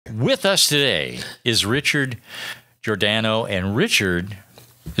With us today is Richard Giordano, and Richard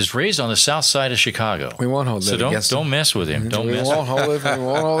is raised on the south side of Chicago. We won't hold it against him. Don't mess with him. We won't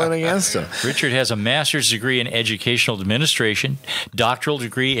hold it against him. Richard has a master's degree in educational administration, doctoral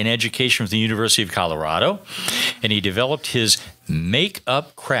degree in education from the University of Colorado, and he developed his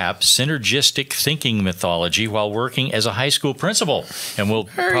make-up crap synergistic thinking methodology while working as a high school principal. And we'll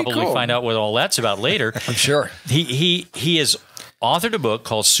probably find out what all that's about later. I'm sure. He is authored a book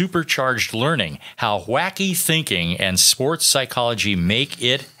called Supercharged Learning, How Wacky Thinking and Sports Psychology Make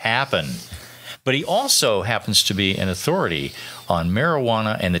It Happen. But he also happens to be an authority on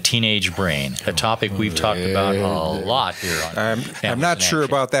marijuana and the teenage brain, a topic we've talked about a lot here on I'm not sure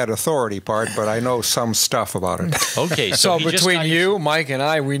about that authority part, but I know some stuff about it. Okay, so between you, Mike, and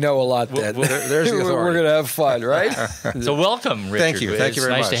I, we know a lot. There's the authority. We're going to have fun, right? So welcome, Richard. Thank you. Thank you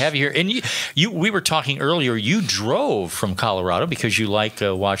very much. It's nice to have you here. And we were talking earlier, you drove from Colorado because you like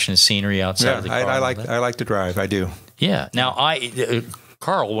watching the scenery outside of the car. I like to drive. I do. Yeah. Now,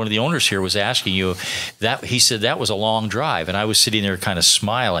 Carl, one of the owners here, was asking you that. He said that was a long drive, and I was sitting there kind of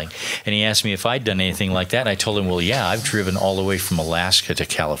smiling. And he asked me if I'd done anything like that. And I told him, well, yeah, I've driven all the way from Alaska to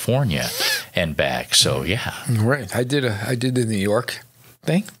California and back. So, yeah. Right. I did the New York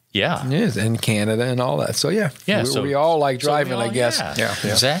thing. Yeah. Yes, and Canada and all that. So, yeah. Yeah. We all like driving, I guess. Yeah,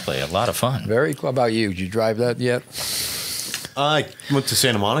 exactly. A lot of fun. Very cool. How about you? Did you drive that yet? I went to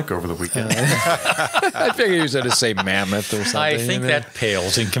Santa Monica over the weekend. I figured he was going to say Mammoth or something. I think that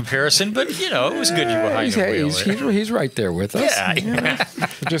pales in comparison, but, it was good you were behind the wheel. He's right there with us. Yeah.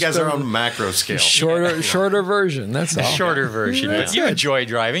 You guys are on macro scale. Shorter version, that's all. Shorter version. But you enjoy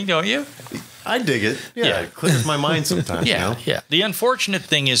driving, don't you? I dig it. Yeah, it clears my mind sometimes. Yeah. The unfortunate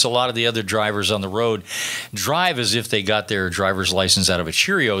thing is a lot of the other drivers on the road drive as if they got their driver's license out of a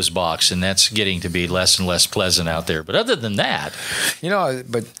Cheerios box, and that's getting to be less and less pleasant out there. But other than that,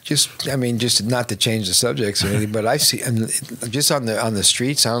 but just not to change the subjects or anything, but I see, and just on the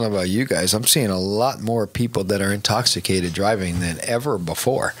streets, I don't know about you guys, I'm seeing a lot more people that are intoxicated driving than ever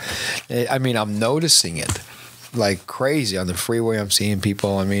before. I mean, I'm noticing it like crazy on the freeway. I'm seeing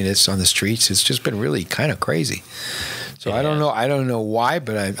people. I mean, it's on the streets. It's just been really kind of crazy. So I don't know why,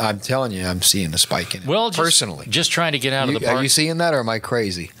 but I'm telling you, I'm seeing a spike in it. Well, personally, just trying to get out of the park. Are you seeing that, or am I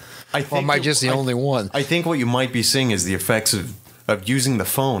crazy? Or am I just the only one? I think what you might be seeing is the effects of using the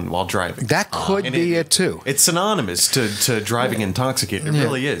phone while driving. That could be it too. It's synonymous to driving intoxicated. It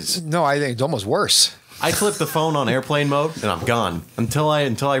really is. No, I think it's almost worse. I clip the phone on airplane mode and I'm gone until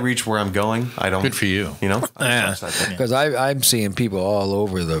I reach where I'm going. I don't. Good for you. Because I'm seeing people all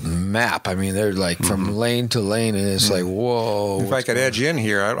over the map. I mean, they're like from lane to lane, and it's like, whoa. If I could edge in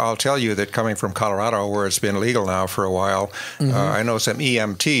here, I'll tell you that coming from Colorado, where it's been legal now for a while, I know some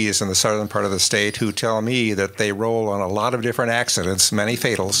EMTs in the southern part of the state who tell me that they roll on a lot of different accidents, many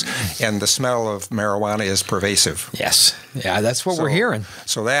fatals, and the smell of marijuana is pervasive. Yes. Yeah, that's what we're hearing.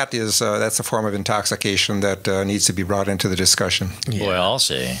 So that's a form of intoxication that needs to be brought into the discussion. Yeah. Boy, I'll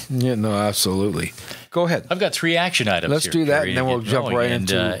say. Yeah, no, absolutely. Go ahead. I've got 3 action items. Let's do that, and then we'll jump right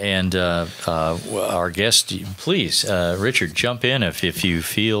into. And our guest, please, Richard, jump in if you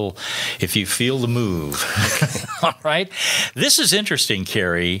feel the move. All right. This is interesting,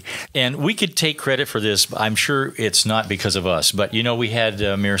 Carrie, and we could take credit for this. I'm sure it's not because of us, but we had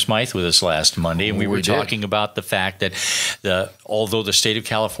Mayor Smythe with us last Monday, and we were talking about the fact that although the state of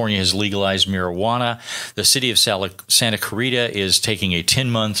California has legalized marijuana, the city of Santa Clarita is taking a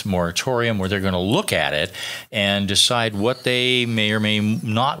 10-month moratorium where they're going to look at it and decide what they may or may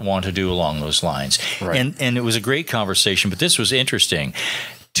not want to do along those lines. Right. And it was a great conversation, but this was interesting.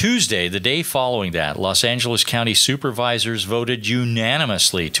 Tuesday, the day following that, Los Angeles County supervisors voted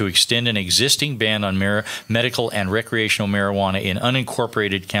unanimously to extend an existing ban on medical and recreational marijuana in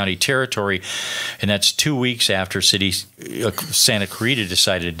unincorporated county territory, and that's 2 weeks after Santa Clarita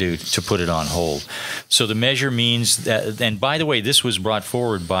decided to put it on hold. So the measure means that, and by the way, this was brought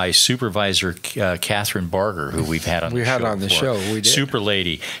forward by Supervisor Catherine Barger, who we've had on the show. We did. Super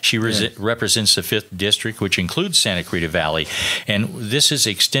lady. She represents the 5th District, which includes Santa Clarita Valley, and this is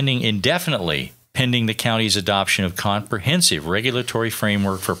extending indefinitely pending the county's adoption of comprehensive regulatory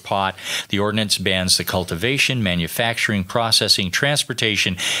framework for pot. The ordinance bans the cultivation, manufacturing, processing,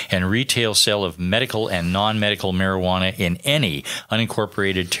 transportation, and retail sale of medical and non-medical marijuana in any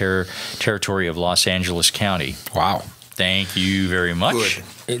unincorporated territory of Los Angeles County. Wow. Thank you very much. Good.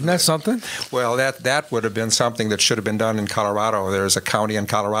 Isn't that something? Well, that would have been something that should have been done in Colorado. There's a county in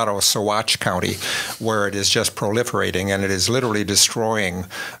Colorado, Saguache County, where it is just proliferating, and it is literally destroying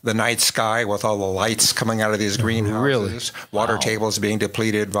the night sky with all the lights coming out of these greenhouses. Really? Water tables being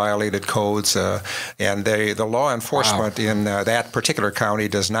depleted, violated codes, and the law enforcement in that particular county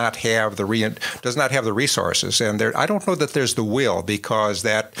does not have the resources, and I don't know that there's the will, because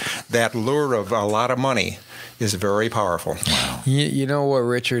that lure of a lot of money is very powerful. Wow. You know what,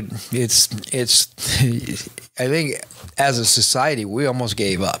 Richard? It's. I think as a society, we almost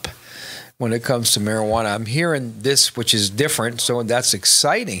gave up when it comes to marijuana. I'm hearing this, which is different, so that's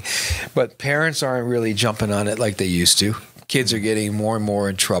exciting. But parents aren't really jumping on it like they used to. Kids are getting more and more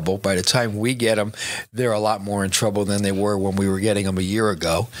in trouble. By the time we get them, they're a lot more in trouble than they were when we were getting them a year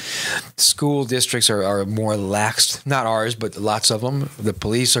ago. School districts are more lax. Not ours, but lots of them. The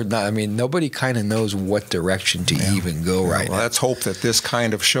police are not. I mean, nobody kind of knows what direction to even go right now. Well, let's hope that this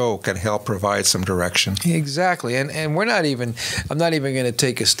kind of show can help provide some direction. Exactly. And we're not even, I'm not even going to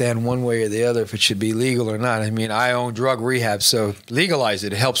take a stand one way or the other if it should be legal or not. I mean, I own drug rehab, so legalize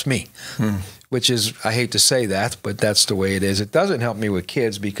it. It helps me. Which is, I hate to say that, but that's the way it is. It doesn't help me with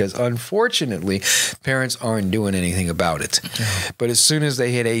kids because, unfortunately, parents aren't doing anything about it. But as soon as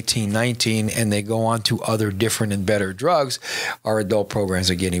they hit 18, 19, and they go on to other different and better drugs, our adult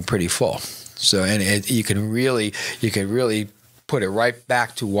programs are getting pretty full. So, and you can really put it right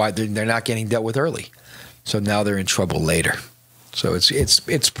back to why they're not getting dealt with early. So now they're in trouble later. So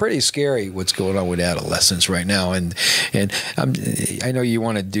it's pretty scary what's going on with adolescents right now, and I know you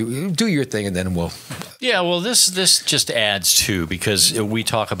want to do your thing, and then we'll. Yeah, well, this just adds to, because we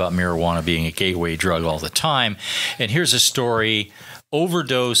talk about marijuana being a gateway drug all the time, and here's a story.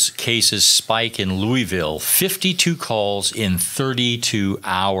 Overdose cases spike in Louisville, 52 calls in 32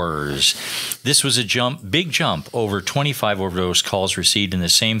 hours. This was a big jump over 25 overdose calls received in the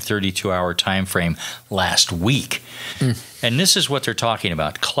same 32-hour time frame last week. And this is what they're talking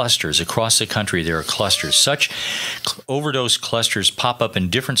about. Clusters. Across the country, there are clusters. Such overdose clusters pop up in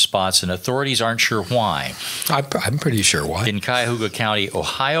different spots, and authorities aren't sure why. I'm pretty sure why. In Cuyahoga County,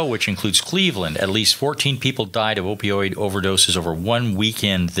 Ohio, which includes Cleveland, at least 14 people died of opioid overdoses over one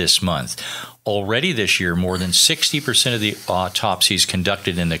weekend this month. Already this year, more than 60% of the autopsies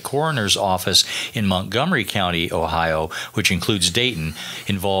conducted in the coroner's office in Montgomery County, Ohio, which includes Dayton,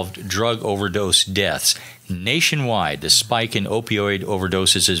 involved drug overdose deaths. Nationwide, the spike in opioid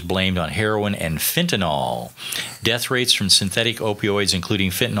overdoses is blamed on heroin and fentanyl. Death rates from synthetic opioids,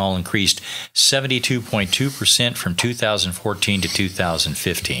 including fentanyl, increased 72.2% from 2014 to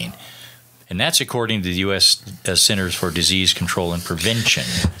 2015. And that's according to the U.S. Centers for Disease Control and Prevention.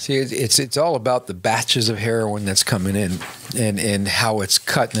 See, it's all about the batches of heroin that's coming in and how it's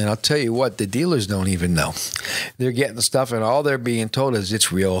cut. And I'll tell you what, the dealers don't even know. They're getting stuff, and all they're being told is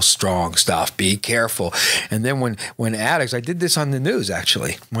it's real strong stuff. Be careful. And then when addicts, I did this on the news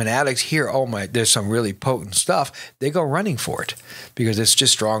actually, when addicts hear, oh my, there's some really potent stuff, they go running for it because it's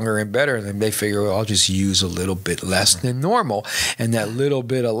just stronger and better. And then they figure, well, I'll just use a little bit less than normal. And that little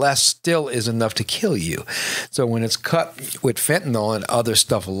bit of less still is enough to kill you. So when it's cut with fentanyl and other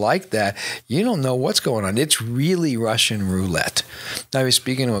stuff like that, you don't know what's going on. It's really Russian roulette. I was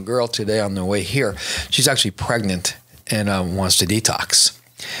speaking to a girl today on the way here. She's actually pregnant and wants to detox.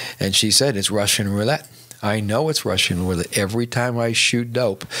 And she said, it's Russian roulette. I know it's Russian roulette. Every time I shoot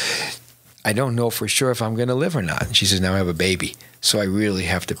dope, I don't know for sure if I'm going to live or not. And she says, now I have a baby, so I really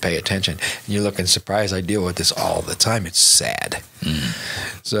have to pay attention. And you're looking surprised. I deal with this all the time. It's sad.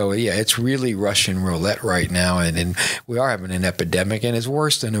 So, yeah, it's really Russian roulette right now. And we are having an epidemic, and it's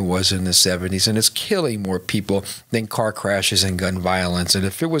worse than it was in the 70s. And it's killing more people than car crashes and gun violence. And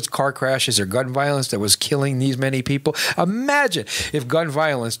if it was car crashes or gun violence that was killing these many people, imagine if gun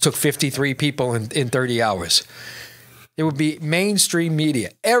violence took 53 people in 30 hours. It would be mainstream media.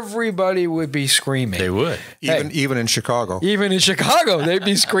 Everybody would be screaming. They would. Even in Chicago. Even in Chicago, they'd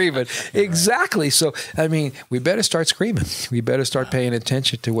be screaming. Exactly. So, I mean, we better start screaming. We better start paying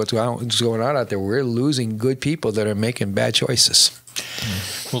attention to what's going on out there. We're losing good people that are making bad choices.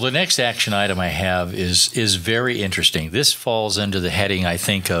 Well, the next action item I have is very interesting. This falls under the heading, I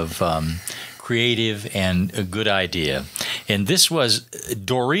think, of creative and a good idea. And this was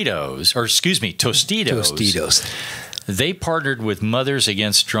Tostitos. Tostitos. They partnered with Mothers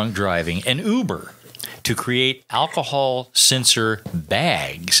Against Drunk Driving and Uber to create alcohol sensor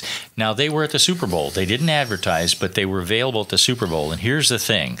bags. Now, they were at the Super Bowl. They didn't advertise, but they were available at the Super Bowl. And here's the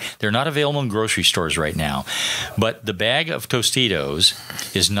thing. They're not available in grocery stores right now. But the bag of Tostitos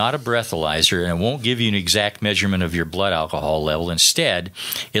is not a breathalyzer, and it won't give you an exact measurement of your blood alcohol level. Instead,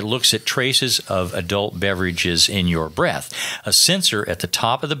 it looks at traces of adult beverages in your breath. A sensor at the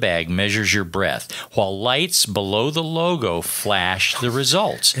top of the bag measures your breath, while lights below the logo flash the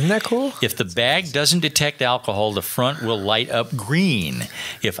results. Isn't that cool? If the bag doesn't detect alcohol, the front will light up green.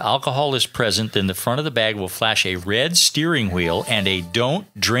 If alcohol is present, then the front of the bag will flash a red steering wheel and a don't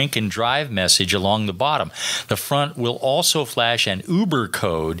drink and drive message along the bottom. The front will also flash an Uber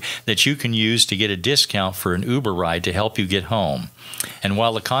code that you can use to get a discount for an Uber ride to help you get home. And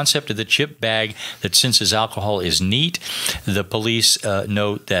while the concept of the chip bag that senses alcohol is neat, the police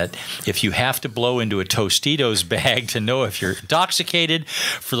note that if you have to blow into a Tostitos bag to know if you're intoxicated,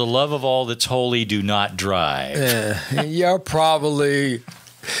 for the love of all that's holy, do not drive. You're probably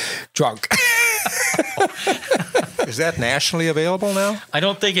drunk. Is that nationally available now? I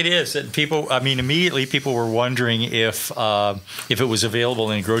don't think it is. Immediately people were wondering if it was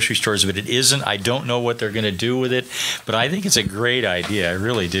available in grocery stores, but it isn't. I don't know what they're going to do with it, but I think it's a great idea. I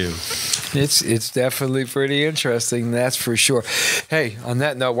really do. It's definitely pretty interesting, that's for sure. Hey, on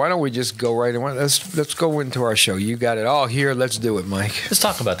that note, why don't we just go right in? Let's go into our show. You got it all here. Let's do it, Mike. Let's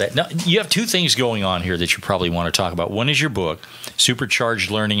talk about that. Now, you have two things going on here that you probably want to talk about. One is your book,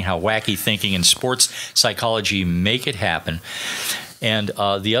 Supercharged Learning: How Wacky Thinking and Sports Psychology Make It Happen. And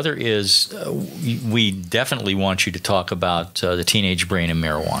the other is we definitely want you to talk about the teenage brain and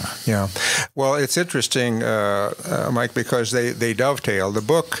marijuana. Yeah. Well, it's interesting, Mike, because they dovetail. The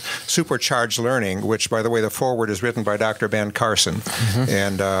book, Supercharged Learning, which, by the way, the foreword is written by Dr. Ben Carson.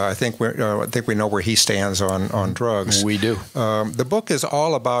 And I think we know where he stands on drugs. We do. The book is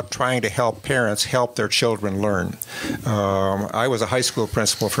all about trying to help parents help their children learn. I was a high school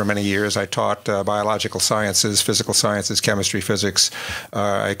principal for many years. I taught biological sciences, physical sciences, chemistry, physics.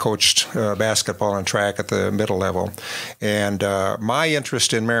 I coached basketball and track at the middle level. And my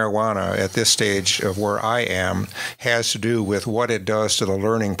interest in marijuana at this stage of where I am has to do with what it does to the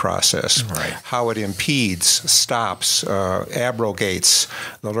learning process, right. How it impedes, stops, abrogates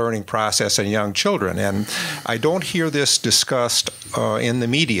the learning process in young children. And I don't hear this discussed in the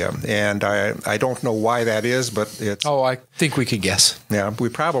media, and I don't know why that is, but it's... Oh, I think we could guess. Yeah, we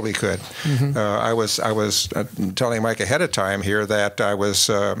probably could. I was telling Mike ahead of time here that I was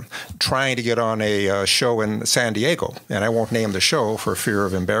trying to get on a show in San Diego, and I won't name the show for fear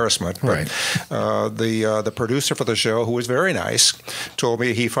of embarrassment. But, right. The producer for the show, who was very nice, told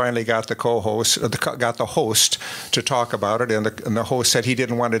me he finally got the host to talk about it, and the host said he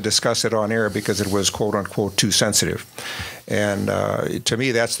didn't want to discuss it on air because it was quote unquote too sensitive. And to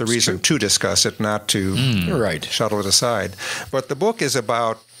me, that's the reason to discuss it, not to shuttle it aside. But the book is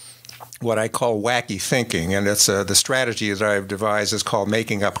about what I call wacky thinking, and it's the strategy that I've devised is called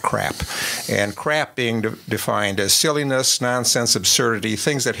making up crap. And crap being defined as silliness, nonsense, absurdity,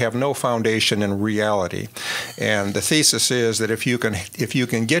 things that have no foundation in reality. And the thesis is that if you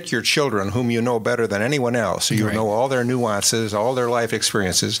can get your children, whom you know better than anyone else, you know all their nuances, all their life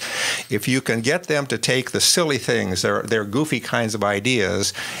experiences, if you can get them to take the silly things, their goofy kinds of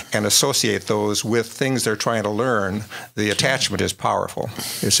ideas, and associate those with things they're trying to learn, the attachment is powerful.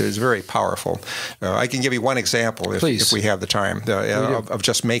 It's very powerful. I can give you one example if we have the time of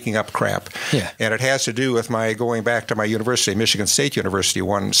just making up crap. Yeah. And it has to do with my going back to my university, Michigan State University,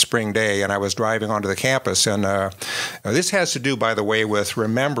 one spring day, and I was driving onto the campus. And this has to do, by the way, with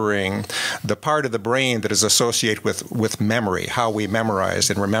remembering the part of the brain that is associated with memory, how we memorize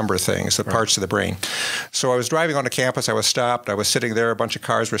and remember things, the parts of the brain. So I was driving onto campus. I was stopped. I was sitting there. A bunch of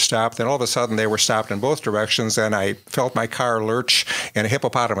cars were stopped. Then all of a sudden, they were stopped in both directions, and I felt my car lurch, and a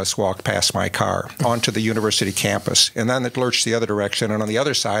hippopotamus walked past my car onto the university campus. And then it lurched the other direction, and on the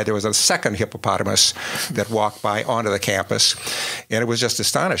other side, there was a second hippopotamus that walked by onto the campus. And it was just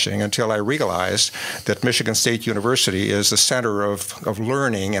astonishing until I realized that Michigan State University is the center of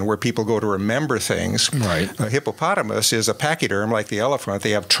learning and where people go to remember things. Right. A hippopotamus is a pachyderm like the elephant.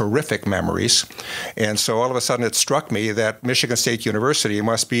 They have terrific memories. And so all of a sudden it struck me that Michigan State University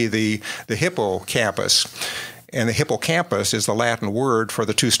must be the hippocampus. And the hippocampus is the Latin word for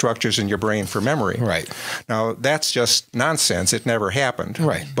the two structures in your brain for memory. Right. Now, that's just nonsense. It never happened.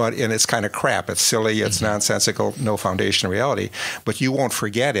 Right. And it's kind of crap. It's silly. It's nonsensical. No foundation in reality. But you won't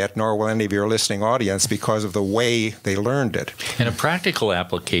forget it, nor will any of your listening audience, because of the way they learned it. And a practical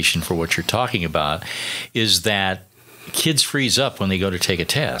application for what you're talking about is that kids freeze up when they go to take a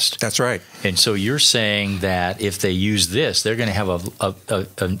test. That's right. And so you're saying that if they use this, they're going to have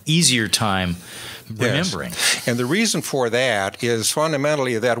an easier time remembering. Yes. And the reason for that is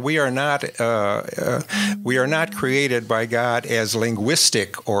fundamentally that we are not created by God as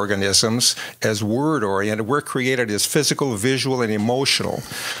linguistic organisms, as word-oriented. We're created as physical, visual, and emotional.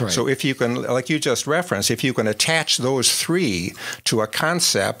 Right. So if you can, like you just referenced, if you can attach those three to a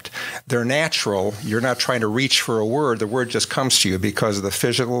concept, they're natural. You're not trying to reach for a word. The word just comes to you because of the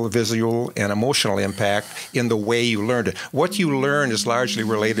physical, visual, and emotional impact in the way you learned it. What you learn is largely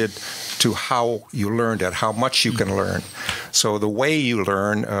related to how you learned it, how much you can learn. So the way you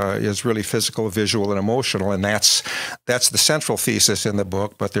learn is really physical, visual, and emotional, and that's the central thesis in the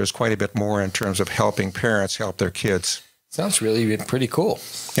book, but there's quite a bit more in terms of helping parents help their kids. Sounds really pretty cool.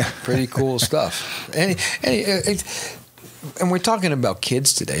 Yeah. Pretty cool stuff. And we're talking about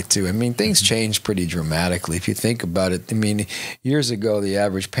kids today, too. I mean, things change pretty dramatically. If you think about it, I mean, years ago, the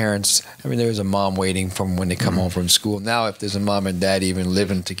average parents, there was a mom waiting from when they come home from school. Now, if there's a mom and dad even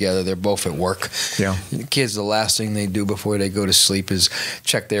living together, they're both at work. Yeah. The kids, the last thing they do before they go to sleep is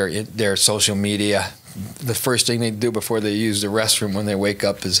check their social media. The first thing they do before they use the restroom when they wake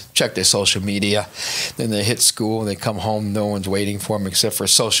up is check their social media. Then they hit school and they come home. No one's waiting for them except for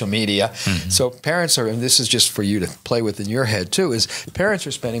social media. Mm-hmm. So parents are, and this is just for you to play with in your head too, is parents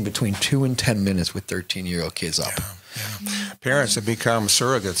are spending between 2 and 10 minutes with 13-year-old kids up. Yeah. Parents have become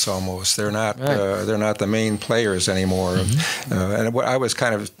surrogates almost. They're not the main players anymore. Mm-hmm. And I was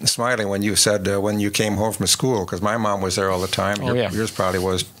kind of smiling when you said when you came home from school, because my mom was there all the time. Yours probably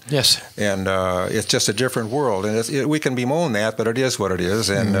was. Yes. And it's just a different world. And we can bemoan that, but it is what it is.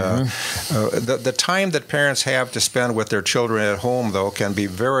 And the time that parents have to spend with their children at home, though, can be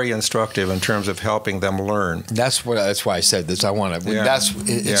very instructive in terms of helping them learn. That's why I said this.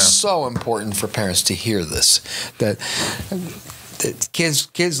 It's so important for parents to hear this, that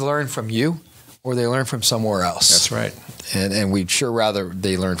kids learn from you or they learn from somewhere else. That's right. And we'd sure rather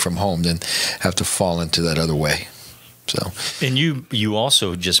they learn from home than have to fall into that other way. So, and you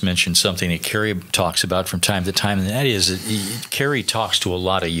also just mentioned something that Carrie talks about from time to time, and that is that Carrie talks to a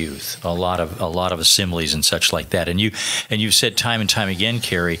lot of youth, a lot of assemblies and such like that. And you've said time and time again,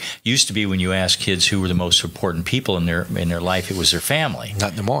 Carrie, used to be when you asked kids who were the most important people in their life, it was their family.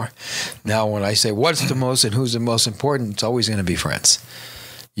 Not anymore. Now, when I say what's the most and who's the most important, it's always going to be friends.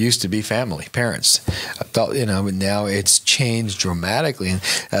 Used to be family, parents. But now it's changed dramatically. And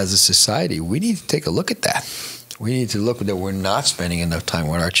as a society, we need to take a look at that. We need to look that we're not spending enough time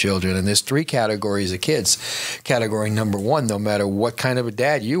with our children. And there's 3 categories of kids. Category number 1, no matter what kind of a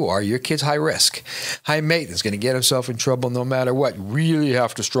dad you are, your kid's high risk. High maintenance, going to get himself in trouble no matter what. You really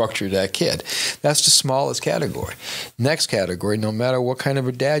have to structure that kid. That's the smallest category. Next category, no matter what kind of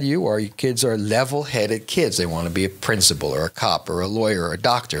a dad you are, your kids are level-headed kids. They want to be a principal or a cop or a lawyer or a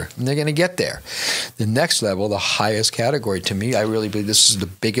doctor, and they're going to get there. The next level, the highest category to me, I really believe this is the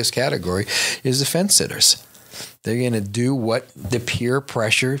biggest category, is the fence sitters. They're going to do what the peer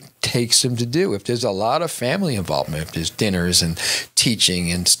pressure takes them to do. If there's a lot of family involvement, if there's dinners and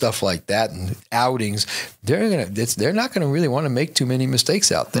teaching and stuff like that and outings, they're not going to really want to make too many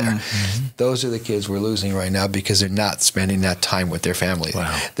mistakes out there. Mm-hmm. Those are the kids we're losing right now because they're not spending that time with their family.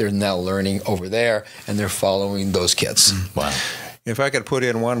 Wow. They're now learning over there, and they're following those kids. Mm-hmm. Wow. If I could put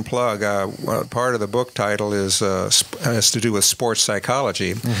in one plug, part of the book title has to do with sports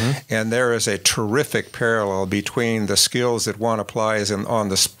psychology, and there is a terrific parallel between the skills that one applies on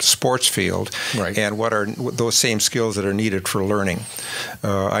the sports field and what are those same skills that are needed for learning.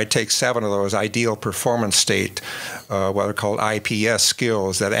 I take 7 of those ideal performance state, what are called IPS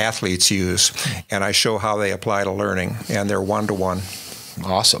skills that athletes use, and I show how they apply to learning, and they're one-to-one.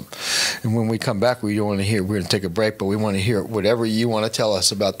 Awesome. And when we come back, we don't want to hear, we're going to take a break, but we want to hear whatever you want to tell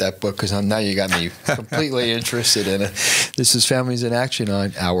us about that book, because now you got me completely interested in it. This is Families in Action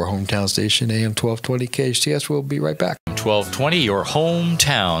on our hometown station, AM 1220 KHTS. We'll be right back. 1220, your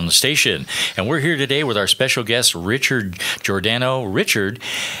hometown station. And we're here today with our special guest, Richard Giordano. Richard,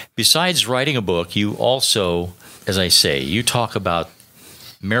 besides writing a book, you also, as I say, you talk about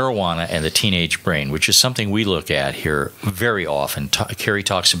marijuana and the teenage brain, which is something we look at here very often. Carrie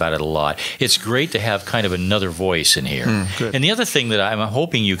talks about it a lot. It's great to have kind of another voice in here. And the other thing that I'm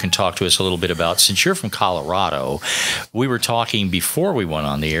hoping you can talk to us a little bit about, since you're from Colorado, we were talking before we went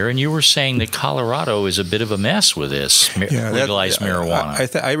on the air, and you were saying that Colorado is a bit of a mess with this legalized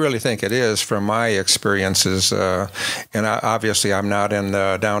marijuana. I really think it is, from my experiences. And obviously, I'm not in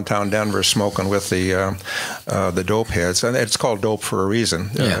downtown Denver smoking with the dope heads. And it's called dope for a reason.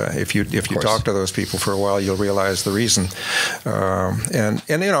 If you talk to those people for a while, you'll realize the reason. And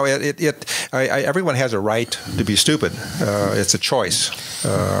you know, everyone has a right to be stupid. It's a choice.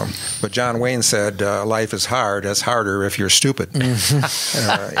 But John Wayne said, "Life is hard. It's harder if you're stupid."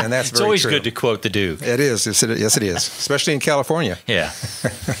 And that's it's always true. good to quote the Duke. It is. Yes, it is. Especially in California. Yeah.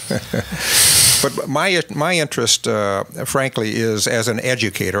 But my interest, frankly, is as an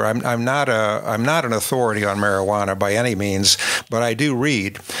educator. I'm not an authority on marijuana by any means, but I do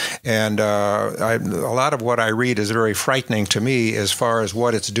read, and a lot of what I read is very frightening to me as far as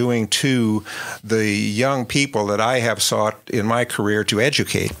what it's doing to the young people that I have sought in my career to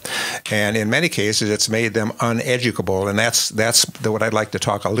educate, and in many cases, it's made them uneducable, and that's what I'd like to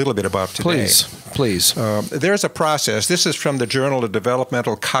talk a little bit about today. Please. There's a process. This is from the Journal of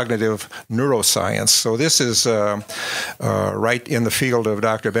Developmental Cognitive Neuroscience. So this is right in the field of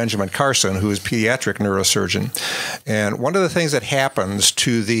Dr. Benjamin Carson, who is a pediatric neurosurgeon. And one of the things that happens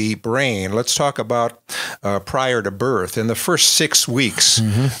to the brain, let's talk about prior to birth. In the first 6 weeks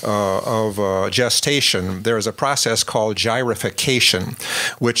of gestation, there is a process called gyrification,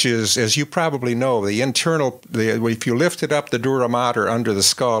 which is, as you probably know, if you lifted up the dura mater under the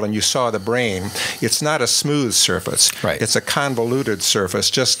skull and you saw the brain, it's not a smooth surface. Right. It's a convoluted surface,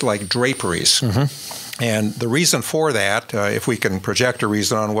 just like draperies. And the reason for that, if we can project a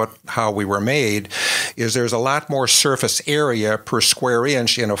reason on how we were made, is there's a lot more surface area per square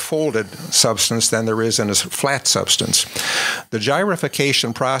inch in a folded substance than there is in a flat substance. The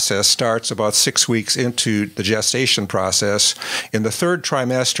gyrification process starts about 6 weeks into the gestation process. In the third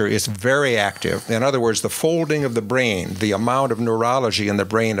trimester, it's very active. In other words, the folding of the brain, the amount of neurology in the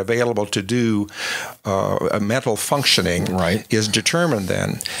brain available to do mental functioning is determined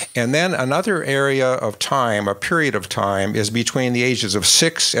then. And then another area of time, a period of time, is between the ages of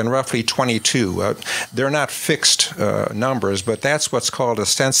 6 and roughly 22. They're not fixed numbers, but that's what's called a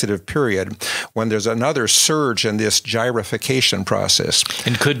sensitive period when there's another surge in this gyrification process.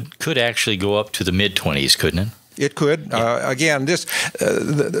 And could actually go up to the mid-20s, couldn't it? It could. Yeah. Again,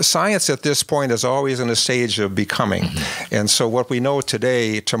 the science at this point is always in a stage of becoming. And so what we know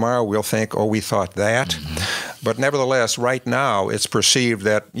today, tomorrow we'll think, oh, we thought that. But nevertheless, right now, it's perceived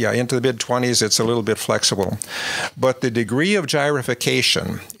that, into the mid-20s, it's a little bit flexible. But the degree of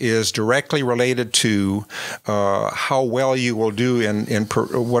gyrification is directly related to how well you will do in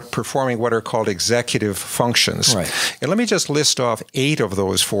performing what are called executive functions. Right. And let me just list off 8 of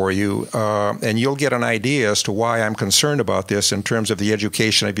those for you, and you'll get an idea as to why I'm concerned about this in terms of the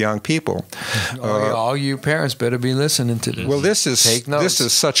education of young people. All you parents better be listening to this. Well, this Take notes.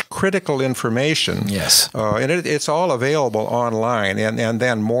 is such critical information. Yes. And it's all available online, and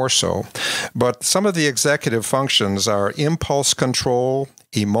then more so. But some of the executive functions are impulse control,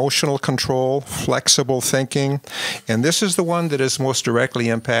 emotional control, flexible thinking, and this is the one that is most directly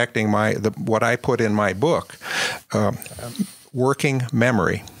impacting what I put in my book. Working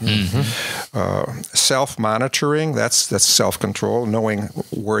memory, self-monitoring, that's self-control, knowing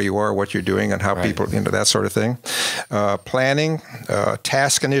where you are, what you're doing, and how people, that sort of thing. Planning,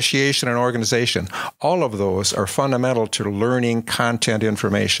 task initiation, and organization. All of those are fundamental to learning content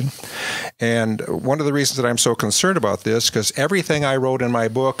information. And one of the reasons that I'm so concerned about this, because everything I wrote in my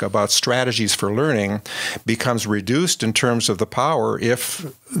book about strategies for learning becomes reduced in terms of the power if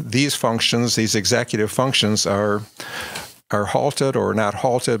these functions, these executive functions, are halted or not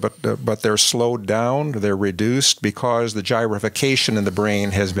halted, but they're slowed down, they're reduced because the gyrification in the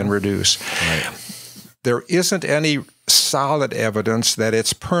brain has been reduced. Right. There isn't any solid evidence that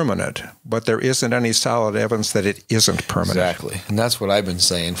it's permanent, but there isn't any solid evidence that it isn't permanent. Exactly. And that's what I've been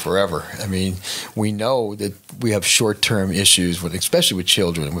saying forever. I mean, we know that we have short-term issues, especially with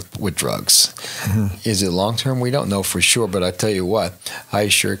children, with drugs. Is it long-term? We don't know for sure, but I tell you what, I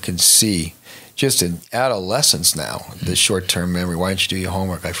sure can see just in adolescence now, the short-term memory. Why didn't you do your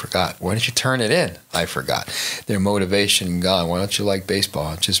homework? I forgot. Why didn't you turn it in? I forgot. Their motivation gone. Why don't you like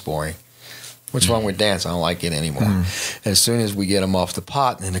baseball? It's just boring. What's wrong with dance? I don't like it anymore. As soon as we get them off the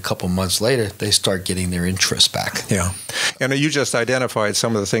pot, and then a couple months later, they start getting their interest back. Yeah. And you just identified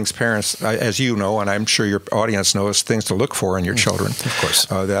some of the things parents, as you know, and I'm sure your audience knows, things to look for in your children. Of course.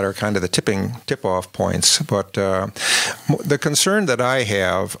 That are kind of the tip-off points. But the concern that I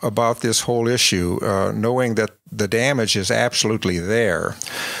have about this whole issue, knowing that the damage is absolutely there,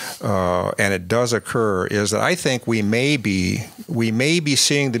 and it does occur, is that I think we may be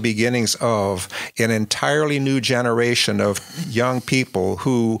seeing the beginnings of an entirely new generation of young people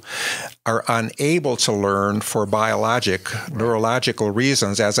who are unable to learn for neurological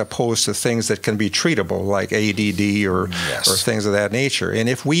reasons, as opposed to things that can be treatable, like ADD or things of that nature. And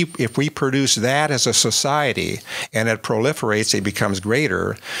if we produce that as a society and it proliferates, it becomes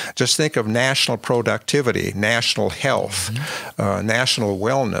greater. Just think of national productivity, national health, national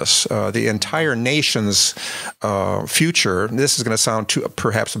wellness, the entire nation's future. This is going to sound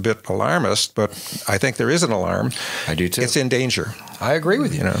perhaps a bit alarmist, but I think there is an alarm. I do too. It's in danger. I agree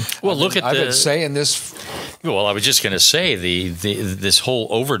with you. Well, I've been saying this. Well, I was just going to say this whole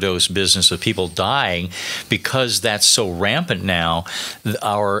overdose business of people dying, because that's so rampant now.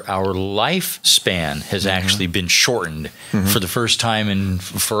 Our lifespan has actually been shortened for the first time in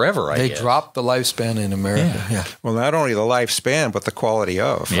forever. They dropped the lifespan in America. Yeah. Well, not only the lifespan, but the quality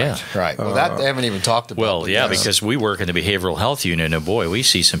of. Yeah. Right. Well, that they haven't even talked about. Well, yeah, because we work in the behavioral health unit, and boy, we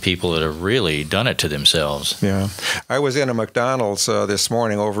see some people that have really done it to themselves. Yeah. I was in a McDonald's this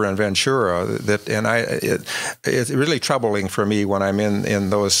morning over in Ventura, it's really troubling for me when I'm in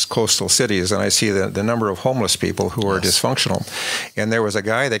those coastal cities and I see the number of homeless people who are dysfunctional. And there was a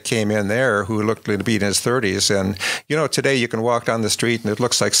guy that came in there who looked to be in his 30s. And, today you can walk down the street and it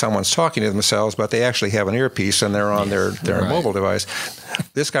looks like someone's talking to themselves, but they actually have an earpiece and they're on their mobile device.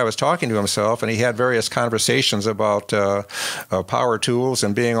 This guy was talking to himself, and he had various conversations about power tools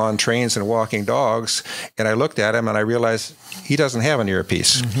and being on trains and walking dogs. And I looked at him, and I realized he doesn't have an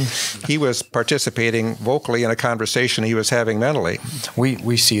earpiece. He was participating vocally in a conversation he was having mentally.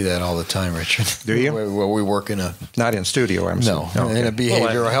 We see that all the time, Richard. Do you? Well, we work in not in studio, I'm saying. No, in a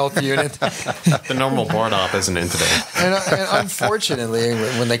behavioral health unit. The normal board op isn't in today. And unfortunately,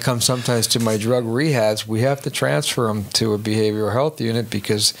 when they come sometimes to my drug rehabs, we have to transfer them to a behavioral health unit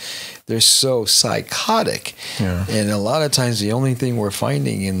because they're so psychotic. Yeah. And a lot of times the only thing we're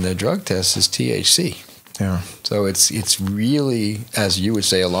finding in the drug test is THC. Yeah. So it's really, as you would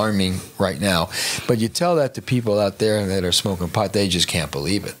say, alarming right now. But you tell that to people out there that are smoking pot, they just can't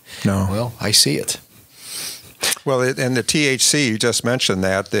believe it. No. Well, I see it. Well, and the THC, you just mentioned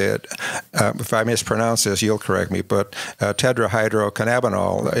that if I mispronounce this, you'll correct me, but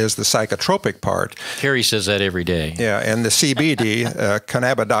tetrahydrocannabinol is the psychotropic part. Carrie says that every day. Yeah, and the CBD,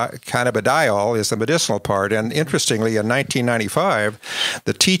 cannabidiol, is the medicinal part. And interestingly, in 1995,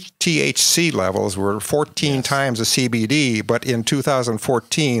 the THC levels were 14 times the CBD, but in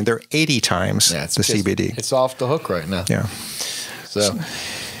 2014, they're 80 times the CBD. It's off the hook right now. Yeah.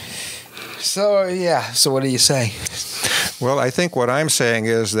 So what do you say? Well, I think what I'm saying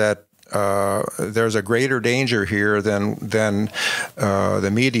is that there's a greater danger here than the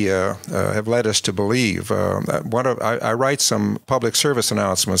media have led us to believe. I write some public service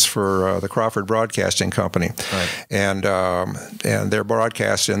announcements for the Crawford Broadcasting Company, and they're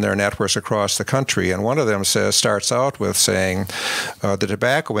broadcast in their networks across the country. And one of them starts out with saying, the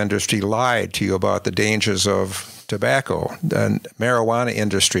tobacco industry lied to you about the dangers of tobacco. The marijuana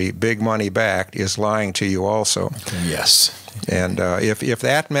industry, big money backed, is lying to you also. Yes. And if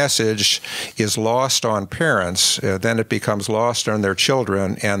that message is lost on parents, then it becomes lost on their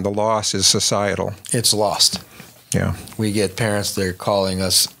children, and the loss is societal. It's lost. Yeah. We get parents that are calling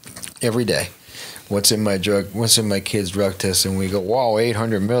us every day. What's in my kid's drug test? And we go, wow,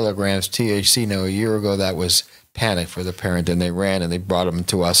 800 milligrams THC. Now, a year ago, that was panic for the parent, and they ran and they brought them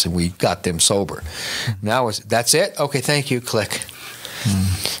to us, and we got them sober. Now that's it? Okay, thank you, click.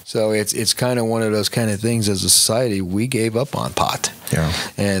 So it's kind of one of those kind of things. As a society, we gave up on pot. Yeah.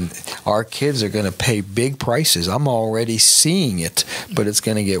 And our kids are going to pay big prices. I'm already seeing it, but it's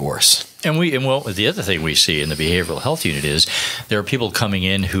going to get worse. And the other thing we see in the behavioral health unit is there are people coming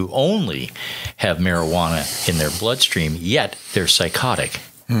in who only have marijuana in their bloodstream, yet they're psychotic.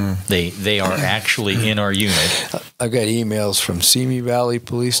 They are actually in our unit. I've got emails from Simi Valley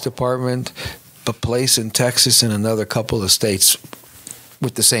Police Department, a place in Texas, and another couple of states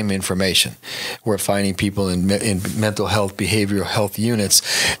with the same information. We're finding people in mental health, behavioral health units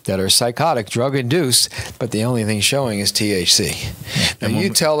that are psychotic, drug-induced, but the only thing showing is THC. Now, you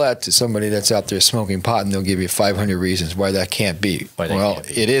tell that to somebody that's out there smoking pot, and they'll give you 500 reasons why that can't be.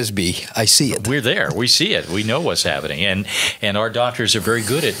 It is B. I see it. We're there. We see it. We know what's happening. And our doctors are very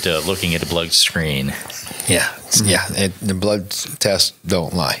good at looking at a blood screen. Yeah. Yeah. And the blood tests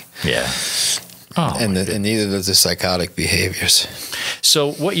don't lie. Yeah. Oh, and neither does the psychotic behaviors.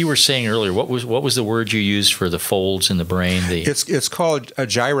 So what you were saying earlier, what was the word you used for the folds in the brain? It's called a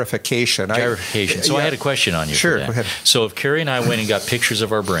gyrification. Gyrification. So I had a question on you. Sure, for that. go ahead. So if Carrie and I went and got pictures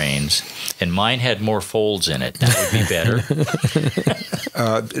of our brains, and mine had more folds in it, that would be better.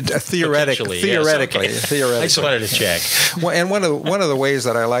 Theoretically. I just wanted to check. Well, and one of the ways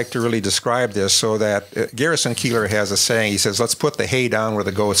that I like to really describe this, so that Garrison Keillor has a saying. He says, "Let's put the hay down where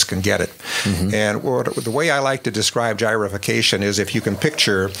the goats can get it." Mm-hmm. And the way I like to describe gyrification is if you can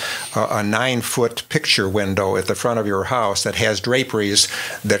picture a 9-foot picture window at the front of your house that has draperies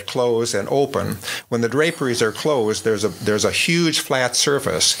that close and open. When the draperies are closed, there's a huge flat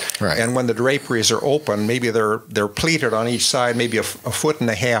surface, right. And when the draperies are open, maybe they're pleated on each side, maybe a foot and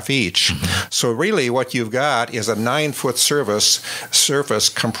a half each. Mm-hmm. So really, what you've got is a 9-foot surface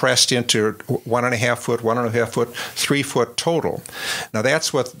compressed into 1.5 foot, 1.5 foot, 3 foot total. Now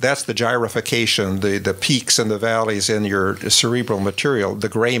that's the gyrification, the peaks and the valleys in your cerebral material, the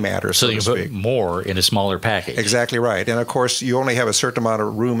gray matter, so you to can speak. put more in a smaller package. Exactly right. And of course, you only have a certain amount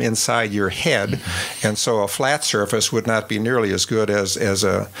of room inside your head, mm-hmm. and so a flat surface would not be nearly as good as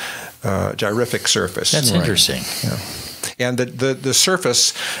a gyrific surface. That's interesting. Yeah. And the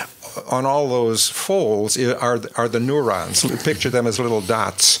surface on all those folds are the neurons. Picture them as little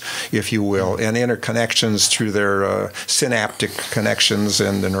dots, if you will, and interconnections through their synaptic connections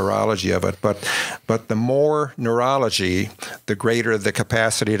and the neurology of it. But the more neurology, the greater the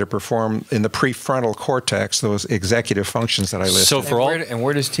capacity to perform in the prefrontal cortex those executive functions that I listed. So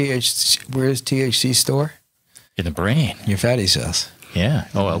where does THC store? In the brain. Your fatty cells. Yeah.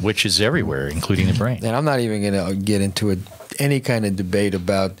 Oh, which is everywhere, including the brain. And I'm not even going to get into any kind of debate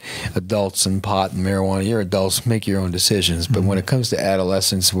about adults and pot and marijuana. You're adults, make your own decisions. But when it comes to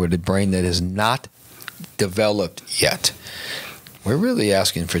adolescence with a brain that is not developed yet, we're really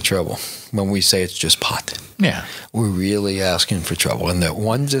asking for trouble when we say it's just pot. Yeah. We're really asking for trouble. And the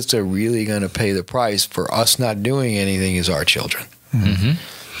ones that are really going to pay the price for us not doing anything is our children.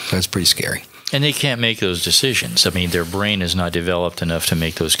 Mm-hmm. That's pretty scary. And they can't make those decisions. I mean, their brain is not developed enough to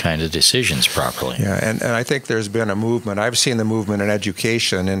make those kinds of decisions properly. Yeah, and I think there's been a movement. I've seen the movement in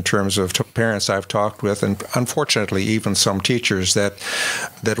education in terms of parents I've talked with, and unfortunately even some teachers that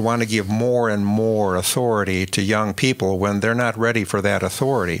want to give more and more authority to young people when they're not ready for that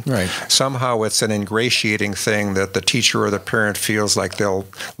authority. Right. Somehow it's an ingratiating thing that the teacher or the parent feels like they'll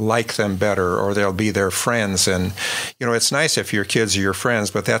like them better or they'll be their friends. And, it's nice if your kids are your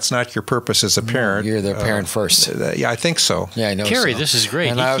friends, but that's not your purpose as a parent. You're their parent first. Yeah, I think so. Yeah, I know. Carrie, so. this is great.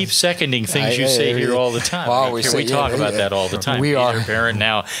 And he keeps seconding things you say here all the time. Well, we talk about that all the time. We be are their parent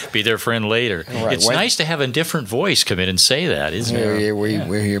now, be their friend later. Right. It's nice to have a different voice come in and say that, isn't it?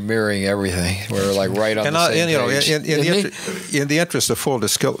 We're mirroring everything. We're like right on the same page. In the interest of full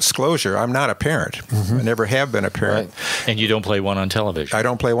disclosure, I'm not a parent. Mm-hmm. I never have been a parent. Right. And you don't play one on television. I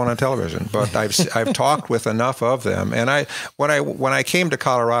don't play one on television, but I've talked with enough of them. And when I came to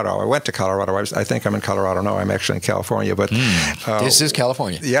Colorado, I went to Colorado. I think I'm in Colorado now. I'm actually in California, but this is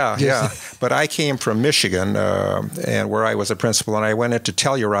California. Yeah. But I came from Michigan, and where I was a principal, and I went into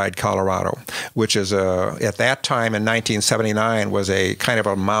Telluride, Colorado, which is at that time in 1979 was a kind of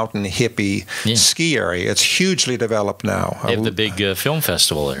a mountain hippie ski area. It's hugely developed now. They have the big film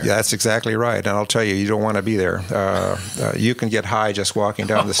festival there. Yeah, that's exactly right. And I'll tell you, you don't want to be there. You can get high just walking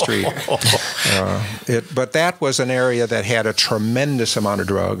down the street. But that was an area that had a tremendous amount of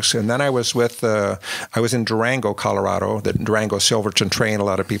drugs. And then I was in Durango, Colorado, the Durango Silverton Train. A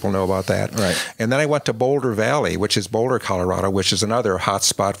lot of people know about that. Right. And then I went to Boulder Valley, which is Boulder, Colorado, which is another hot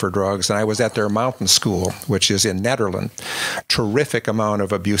spot for drugs. And I was at their mountain school, which is in Nederland. Terrific amount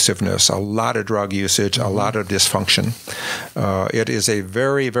of abusiveness, a lot of drug usage, a lot of dysfunction. It is a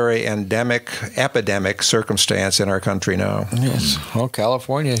very, very epidemic circumstance in our country now. Yes. Well,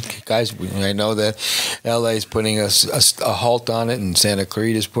 California, guys, I know that LA is putting a halt on it and Santa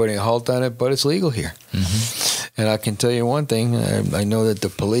Clarita is putting a halt on it, but it's legal here. Mm-hmm. And I can tell you one thing. I know that the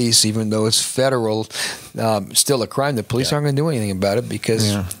police, even though it's federal, still a crime, the police aren't going to do anything about it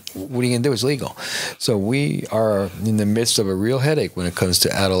because what are you going to do? It's legal. So we are in the midst of a real headache when it comes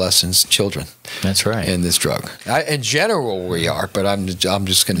to adolescents, children. That's right. And this drug. In general, we are, but I'm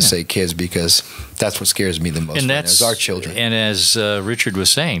just going to say kids because that's what scares me the most. And that's our children. And as Richard was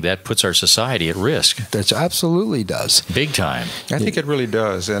saying, that puts our society at risk. That absolutely does. Big time. I think it really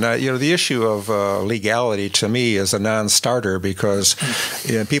does. And the issue of legality to me is a non-starter because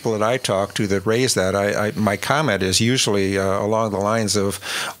people that I talk to that raise that, my comment is usually along the lines of,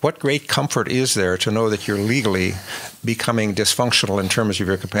 what great comfort is there to know that you're legally becoming dysfunctional in terms of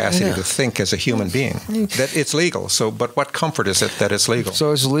your capacity to think as a human being? That it's legal. So, but what comfort is it that it's legal?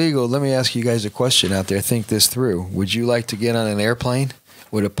 So it's legal. Let me ask you guys a question out there. Think this through. Would you like to get on an airplane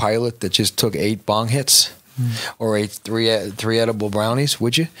with a pilot that just took 8 bong hits or ate three edible brownies?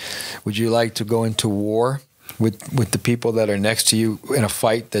 Would you? Would you like to go into war with the people that are next to you in a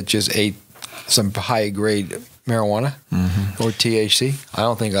fight that just ate some high-grade marijuana or THC? I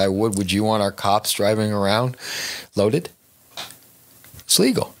don't think I would. Would you want our cops driving around loaded? It's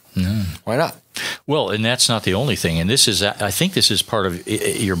legal. Why not? Well, and that's not the only thing. And this is, I think this is part of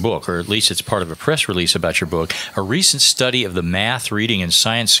your book, or at least it's part of a press release about your book. A recent study of the math, reading, and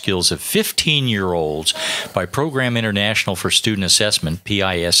science skills of 15-year-olds by Program International for Student Assessment,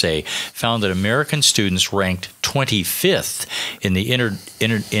 PISA, found that American students ranked 25th in the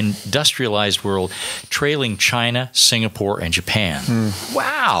industrialized world, trailing China, Singapore, and Japan.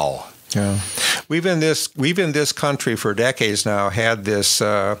 Wow. Yeah, we've in this country for decades now had this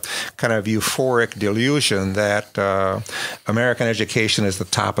kind of euphoric delusion that American education is the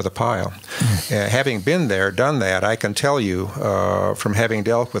top of the pile. Having been there, done that, I can tell you from having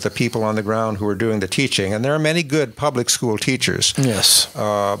dealt with the people on the ground who are doing the teaching, and there are many good public school teachers. Yes,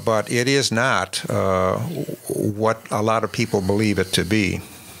 but it is not what a lot of people believe it to be.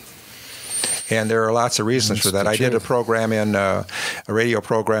 And there are lots of reasons for that. I did a program a radio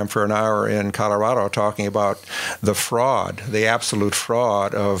program for an hour in Colorado talking about the fraud, the absolute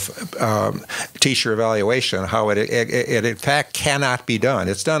fraud of teacher evaluation, how it in fact cannot be done.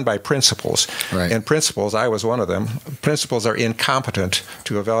 It's done by principals. Right. And principals, I was one of them, principals are incompetent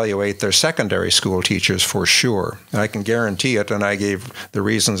to evaluate their secondary school teachers for sure. And I can guarantee it, and I gave the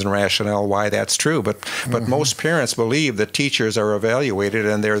reasons and rationale why that's true. But most parents believe that teachers are evaluated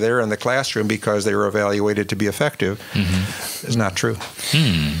and they're there in the classroom because they were evaluated to be effective. Is not true.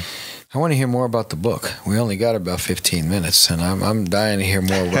 I want to hear more about the book. We only got about 15 minutes, and I'm dying to hear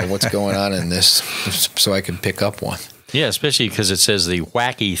more about what's going on in this so I can pick up one. Yeah, especially because it says the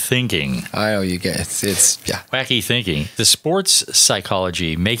wacky thinking. I know you get it's wacky thinking. The sports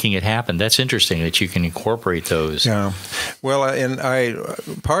psychology, making it happen. That's interesting that you can incorporate those. Yeah. Well, and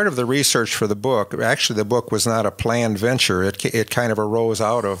part of the research for the book, actually the book was not a planned venture. It kind of arose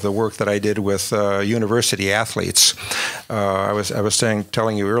out of the work that I did with university athletes. I was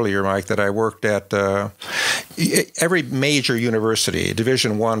telling you earlier, Mike, that I worked at every major university,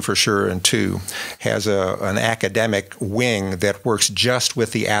 Division I for sure and II, has an academic wing that works just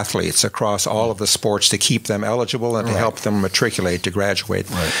with the athletes across all of the sports to keep them eligible and to help them matriculate to graduate.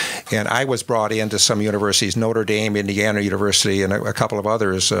 Right. And I was brought into some universities, Notre Dame, Indiana University, and a couple of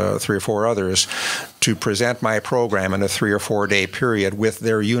others, 3 or 4 others, to present my program in a 3 or 4 day period with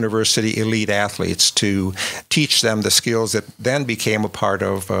their university elite athletes to teach them the skills that then became a part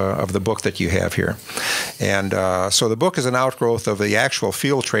of the book that you have here. And so the book is an outgrowth of the actual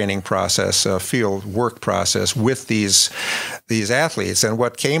field training process, field work process with these athletes. And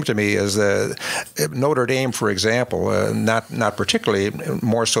what came to me is Notre Dame, for example, not particularly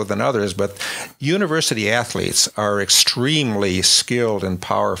more so than others, but university athletes are extremely skilled and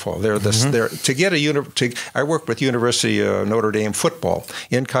powerful. They're to get I worked with University Notre Dame football,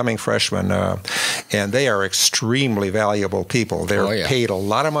 incoming freshmen, and they are extremely valuable people. They're paid a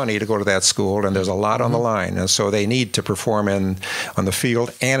lot of money to go to that school, and there's a lot on the line, and so they need to perform on the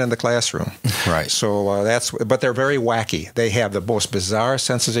field and in the classroom. Right. So but they're very wacky. They have the most bizarre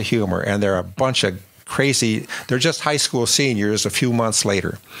senses of humor, and they're a bunch of crazy. They're just high school seniors a few months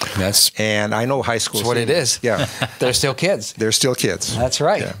later. And I know high school. That's what it is. Yeah, they're still kids. They're still kids. That's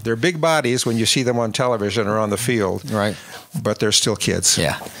right. Yeah. They're big bodies when you see them on television or on the field. Right. But they're still kids.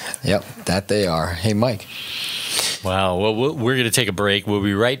 Yeah. Yep. That they are. Hey, Mike. Wow. Well, we're going to take a break. We'll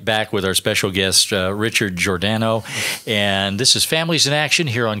be right back with our special guest, Richard Giordano. And this is Families in Action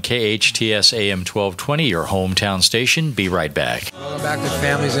here on KHTS AM 1220, your hometown station. Be right back. Welcome back to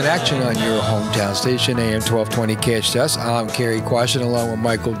Families in Action on your hometown station, AM 1220 KHTS. I'm Kerry Quashen along with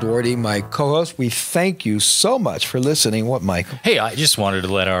Michael Doherty, my co-host. We thank you so much for listening. What, Michael? Hey, I just wanted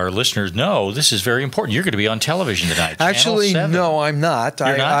to let our listeners know this is very important. You're going to be on television tonight. Actually, no, I'm not.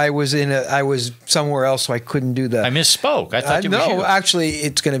 You're not? I was somewhere else, so I couldn't do that. I misspoke. I thought it was you. No, actually,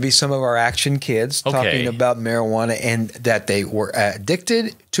 it's going to be some of our action kids talking about marijuana and that they were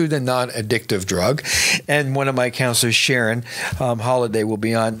addicted to the non-addictive drug. And one of my counselors, Sharon Holiday, will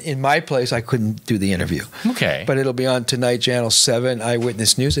be on. In my place, I couldn't do the interview. Okay. But it'll be on tonight, Channel 7,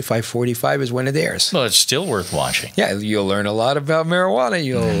 Eyewitness News at 5:45 is when it airs. Well, it's still worth watching. Yeah, you'll learn a lot about marijuana.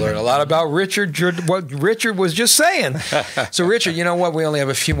 You'll learn a lot about what Richard was just saying. So, Richard, you know what? We only have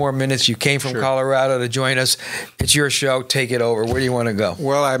a few more minutes. You came from Colorado to join us. It's your show. Take it over. Where do you want to go?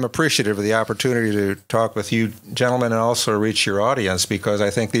 Well, I'm appreciative of the opportunity to talk with you gentlemen and also reach your audience, because I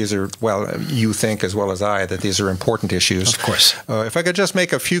think these are, well, you think as well as I, that these are important issues. Of course. If I could just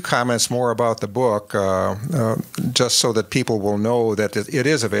make a few comments more about the book, just so that people will know that it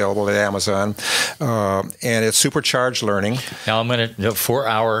is available at Amazon, and it's Supercharged Learning. Now I'm going to, for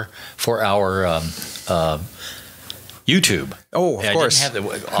our YouTube. Oh, of course.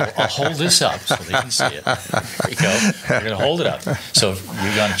 I'll hold this up so they can see it. There you go. We're going to hold it up. So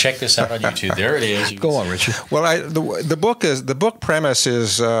you're going to check this out on YouTube. There it is. Go on, Richard. Well, the book premise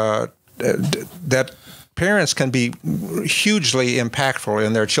is that parents can be hugely impactful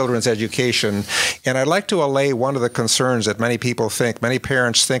in their children's education. And I'd like to allay one of the concerns that many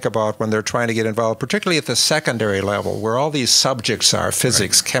parents think about when they're trying to get involved, particularly at the secondary level, where all these subjects are: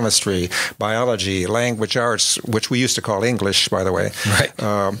 physics, chemistry, biology, language arts, which we used to call English, by the way,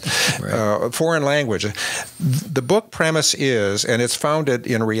 foreign language. The book premise is, and it's founded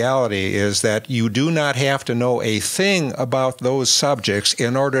in reality, is that you do not have to know a thing about those subjects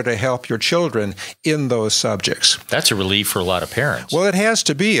in order to help your children in those subjects. That's a relief for a lot of parents. Well, it has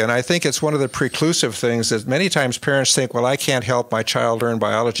to be, and I think it's one of the preclusive things that many times parents think, well, I can't help my child learn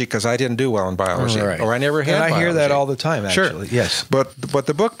biology because I didn't do well in biology, or I never had biology. I hear that all the time, actually. Sure. Yes. But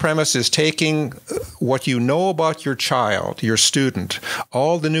the book premise is taking what you know about your child, your student,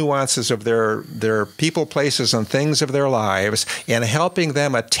 all the nuances of their people, places, and things of their lives, and helping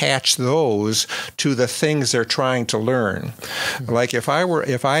them attach those to the things they're trying to learn. Like if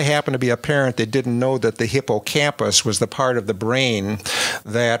I happen to be a parent that didn't know that the hippocampus was the part of the brain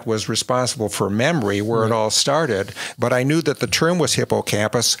that was responsible for memory, where it all started, but I knew that the term was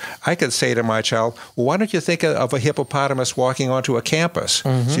hippocampus, I could say to my child, well, why don't you think of a hippopotamus walking onto a campus?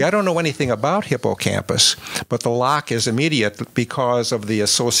 See, I don't know anything about hippocampus, but the lock is immediate because of the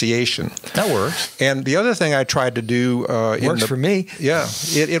association. That works. And the other thing I tried to do works for me. Yeah,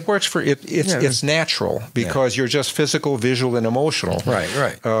 it works for it. It's natural because you're just physical, visual, and emotional. Right.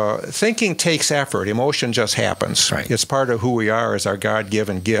 Thinking takes effort. Emotion just happens. Right. It's part of who we are as our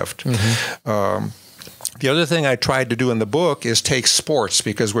God-given gift. The other thing I tried to do in the book is take sports,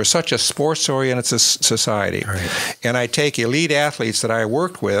 because we're such a sports-oriented society. Right. And I take elite athletes that I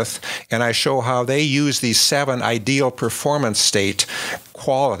worked with, and I show how they use these 7 ideal performance state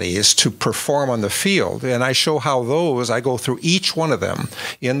qualities to perform on the field. And I show how I go through each one of them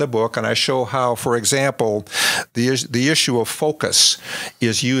in the book, and I show how, for example, the issue of focus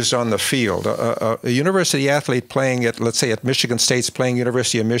is used on the field. A university athlete playing let's say at Michigan State's playing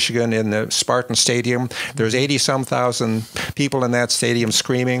University of Michigan in the Spartan Stadium, there's 80-some thousand people in that stadium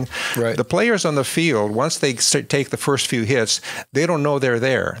screaming. Right. The players on the field, once they take the first few hits, they don't know they're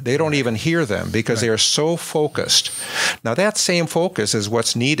there. They don't even hear them because they are so focused. Now, that same focus is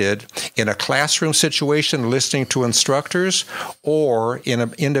what's needed in a classroom situation, listening to instructors, or in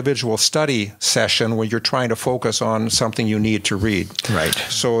an individual study session when you're trying to focus on something you need to read. Right.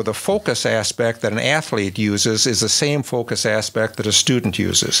 So the focus aspect that an athlete uses is the same focus aspect that a student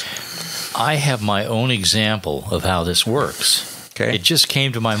uses. I have my own example of how this works. Okay. It just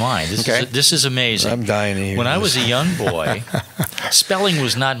came to my mind. This is amazing. I'm dying to hear When I this. was a young boy, spelling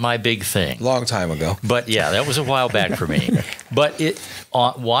was not my big thing. Long time ago. But yeah, that was a while back for me. But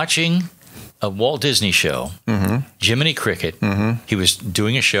watching a Walt Disney show, Jiminy Cricket, he was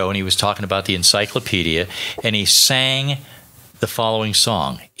doing a show and he was talking about the encyclopedia, and he sang the following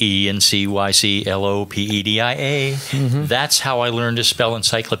song, ENCYCLOPEDIA. That's how I learned to spell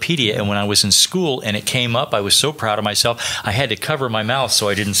encyclopedia. And when I was in school and it came up, I was so proud of myself, I had to cover my mouth so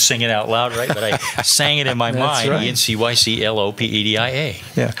I didn't sing it out loud, right? But I sang it in my mind, right.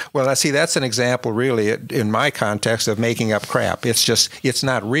 ENCYCLOPEDIA. Yeah. Well, see, that's an example, really, in my context, of making up crap. It's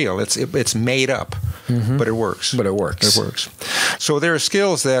not real. It's made up, but it works. But it works. It works. So there are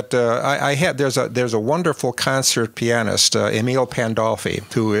skills that I had. There's a wonderful concert pianist, Emil Pandolfi,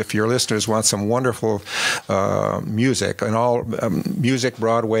 who, if your listeners want some wonderful music, and all music,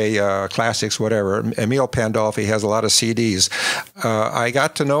 Broadway, classics, whatever, Emil Pandolfi has a lot of CDs. I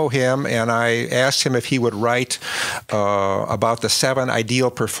got to know him, and I asked him if he would write about the 7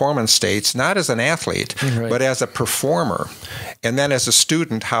 ideal performance states, not as an athlete, but as a performer, and then as a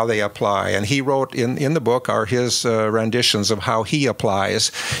student, how they apply. And he wrote in the book are his renditions of how how he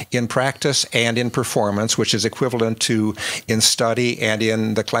applies in practice and in performance, which is equivalent to in study and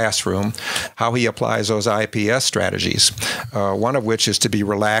in the classroom, how he applies those IPS strategies, one of which is to be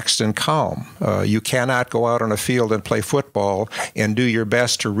relaxed and calm. You cannot go out on a field and play football and do your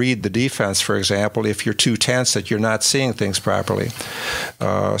best to read the defense, for example, if you're too tense that you're not seeing things properly.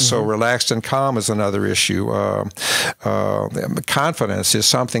 So relaxed and calm is another issue. Confidence is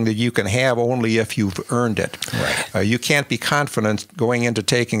something that you can have only if you've earned it. Right. You can't be confident going into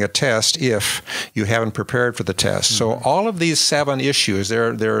taking a test if you haven't prepared for the test. So all of these 7 issues,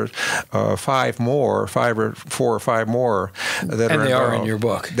 there are 5 more, 4 or 5 more that and are they involved. are in your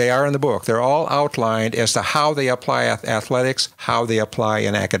book. They are in the book. They're all outlined as to how they apply athletics, how they apply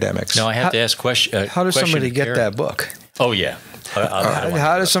in academics. Now I have to ask question. How does somebody get that book? Oh yeah.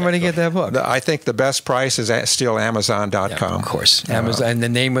 How does somebody get that book? I think the best price is still Amazon.com. Yeah, of course. Amazon. And the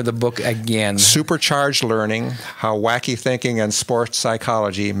name of the book again? Supercharged Learning, How Wacky Thinking and Sports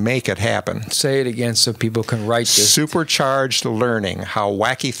Psychology Make It Happen. Say it again so people can write this. Supercharged Learning, How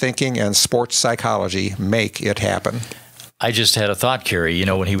Wacky Thinking and Sports Psychology Make It Happen. I just had a thought, Kerry. You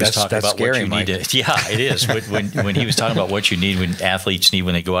know, when he was talking about scary, what you Mike. need to, yeah, it is. When he was talking about what you need, when athletes need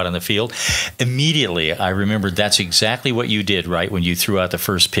when they go out on the field, immediately I remembered that's exactly what you did, right? When you threw out the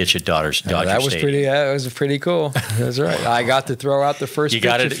first pitch at Dodger Stadium. That was pretty cool. That's right. I got to throw out the first pitch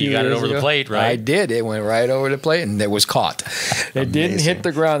a few You got it years over ago. the plate, right? I did. It went right over the plate, and it was caught. It didn't hit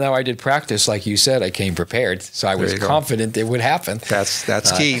the ground. Now I did practice, like you said. I came prepared, so I was confident it would happen.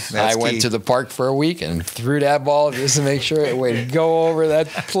 That's key. I went to the park for a week and threw that ball just to make sure it would go over that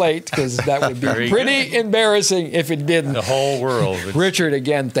plate, because that would be pretty embarrassing if it didn't. The whole world. Richard,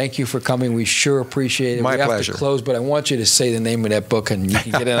 again, thank you for coming. We sure appreciate it. My we have pleasure. to close, but I want you to say the name of that book, and you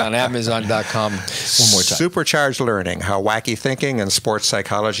can get it on Amazon.com one more time. Supercharged Learning, How Wacky Thinking and Sports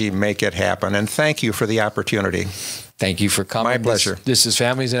Psychology Make It Happen. And thank you for the opportunity. Thank you for coming. My pleasure. This is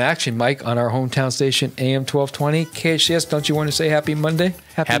Families in Action, Mike, on our hometown station, AM 1220. KHCS, don't you want to say happy Monday?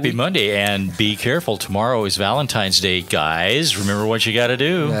 Happy week? Monday, and be careful. Tomorrow is Valentine's Day, guys. Remember what you got to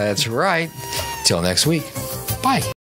do. That's right. Till next week. Bye.